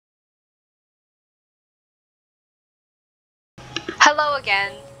Hello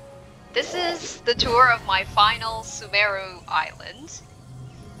again. This is the tour of my final Sumeru island.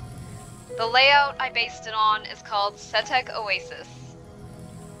 The layout I based it on is called Setekh Oasis.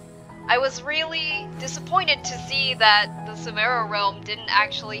 I was really disappointed to see that the Sumeru realm didn't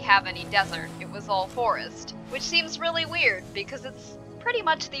actually have any desert. It was all forest, which seems really weird because it's pretty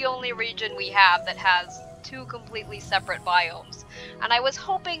much the only region we have that has two completely separate biomes. And I was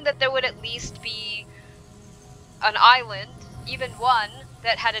hoping that there would at least be an island, even one,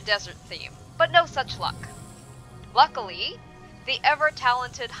 that had a desert theme, but no such luck. Luckily, the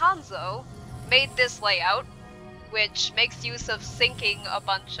ever-talented Hanzo made this layout, which makes use of syncing a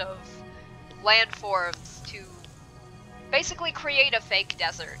bunch of landforms to basically create a fake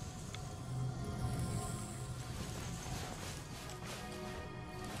desert.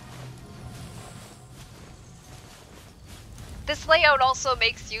 This layout also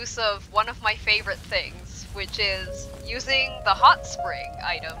makes use of one of my favorite things, which is using the hot spring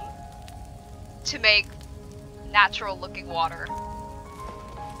item to make natural looking water.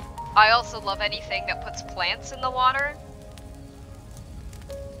 I also love anything that puts plants in the water.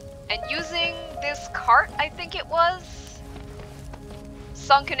 And using this cart, I think it was,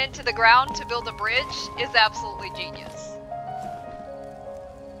 sunken into the ground to build a bridge is absolutely genius.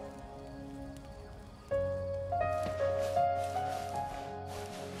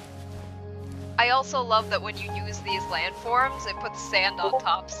 I also love that when you use these landforms, it puts sand on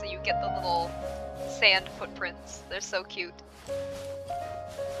top, so you get the little sand footprints. They're so cute.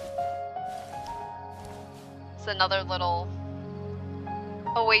 It's another little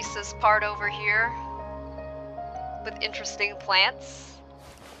oasis part over here with interesting plants.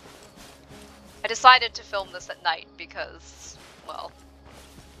 I decided to film this at night because, well,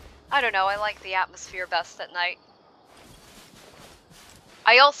 I don't know, I like the atmosphere best at night.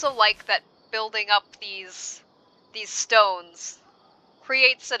 I also like that building up these stones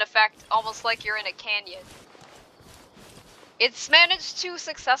creates an effect almost like you're in a canyon. It's managed to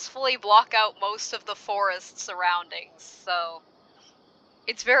successfully block out most of the forest surroundings, so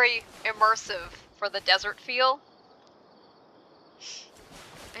it's very immersive for the desert feel.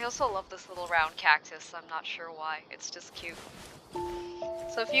 I also love this little round cactus, I'm not sure why, it's just cute.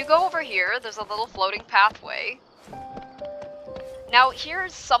 So if you go over here, there's a little floating pathway. Now,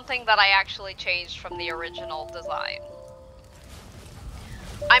 here's something that I actually changed from the original design.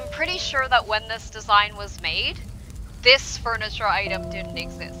 I'm pretty sure that when this design was made, this furniture item didn't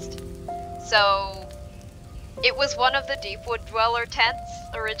exist. So, it was one of the Deepwood Dweller tents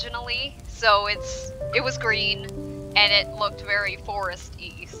originally, so it was green, and it looked very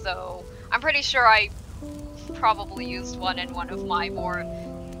forest-y, so I'm pretty sure I probably used one in one of my more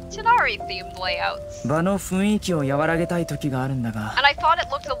Tighnari-themed layouts. And I thought it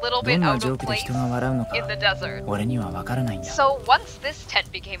looked a little bit out of place in the desert. So once this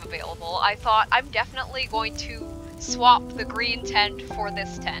tent became available, I thought I'm definitely going to swap the green tent for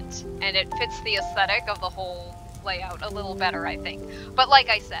this tent. And it fits the aesthetic of the whole layout a little better, I think. But like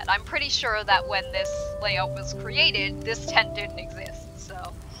I said, I'm pretty sure that when this layout was created, this tent didn't exist,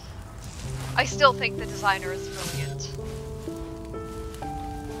 so I still think the designer is brilliant.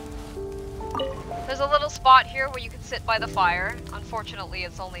 There's a little spot here where you can sit by the fire. Unfortunately,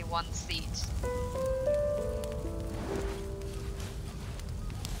 it's only one seat.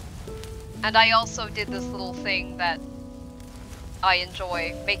 And I also did this little thing that I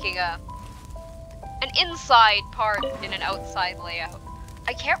enjoy, making an inside part in an outside layout.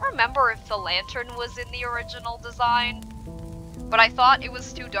 I can't remember if the lantern was in the original design, but I thought it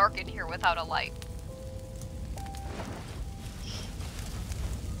was too dark in here without a light.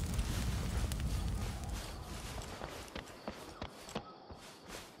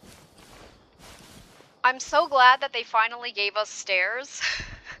 I'm so glad that they finally gave us stairs.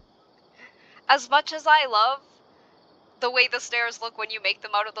 As much as I love the way the stairs look when you make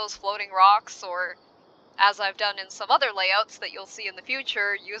them out of those floating rocks, or as I've done in some other layouts that you'll see in the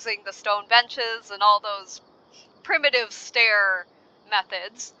future, using the stone benches and all those primitive stair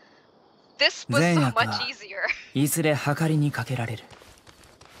methods, this was so much easier.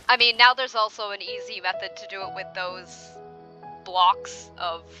 I mean, now there's also an easy method to do it with those blocks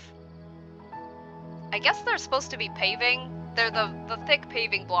of, I guess they're supposed to be paving. They're the thick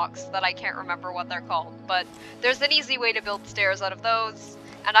paving blocks that I can't remember what they're called, but there's an easy way to build stairs out of those,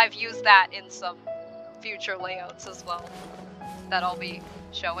 and I've used that in some future layouts as well that I'll be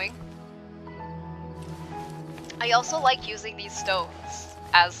showing. I also like using these stones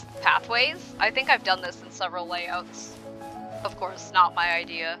as pathways. I think I've done this in several layouts. Of course, not my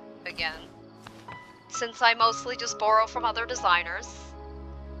idea, again, since I mostly just borrow from other designers.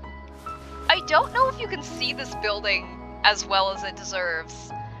 I don't know if you can see this building as well as it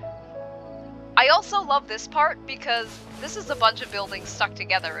deserves. I also love this part because this is a bunch of buildings stuck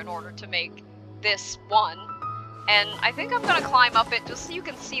together in order to make this one. And I think I'm gonna climb up it just so you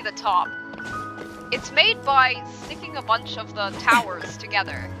can see the top. It's made by sticking a bunch of the towers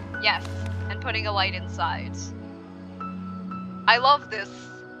together. Yes, and putting a light inside. I love this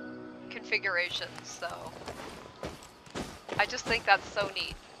configuration, so I just think that's so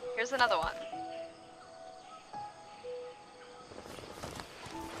neat. Here's another one.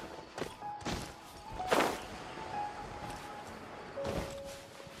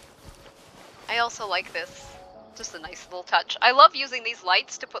 I also like this. Just a nice little touch. I love using these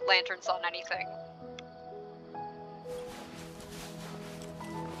lights to put lanterns on anything.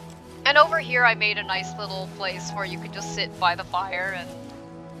 And over here I made a nice little place where you could just sit by the fire and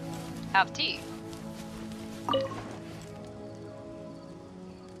have tea.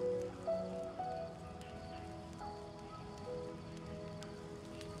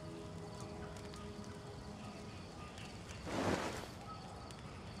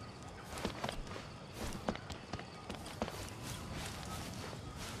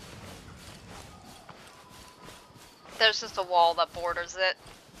 There's just a wall that borders it,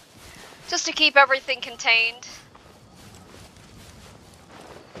 just to keep everything contained.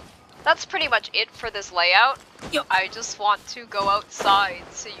 That's pretty much it for this layout. Yep. I just want to go outside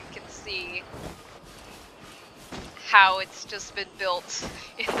so you can see how it's just been built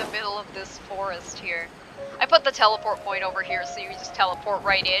in the middle of this forest here. I put the teleport point over here so you just teleport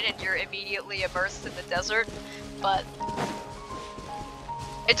right in and you're immediately immersed in the desert, but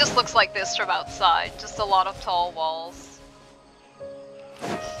it just looks like this from outside, just a lot of tall walls.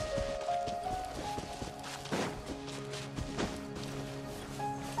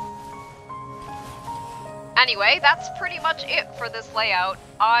 Anyway, that's pretty much it for this layout.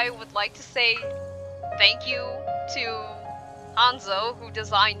 I would like to say thank you to Hanzo, who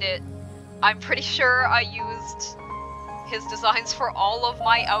designed it. I'm pretty sure I used his designs for all of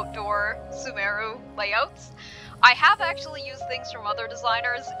my outdoor Sumeru layouts. I have actually used things from other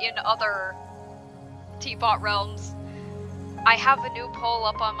designers in other Teapot realms. I have a new poll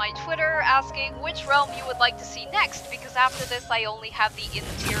up on my Twitter asking which realm you would like to see next, because after this I only have the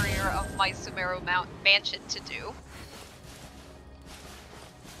interior of my Sumeru mansion to do.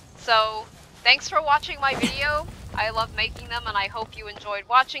 So, thanks for watching my video. I love making them and I hope you enjoyed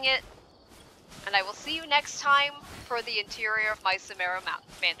watching it. And I will see you next time for the interior of my Sumeru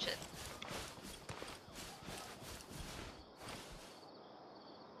mansion.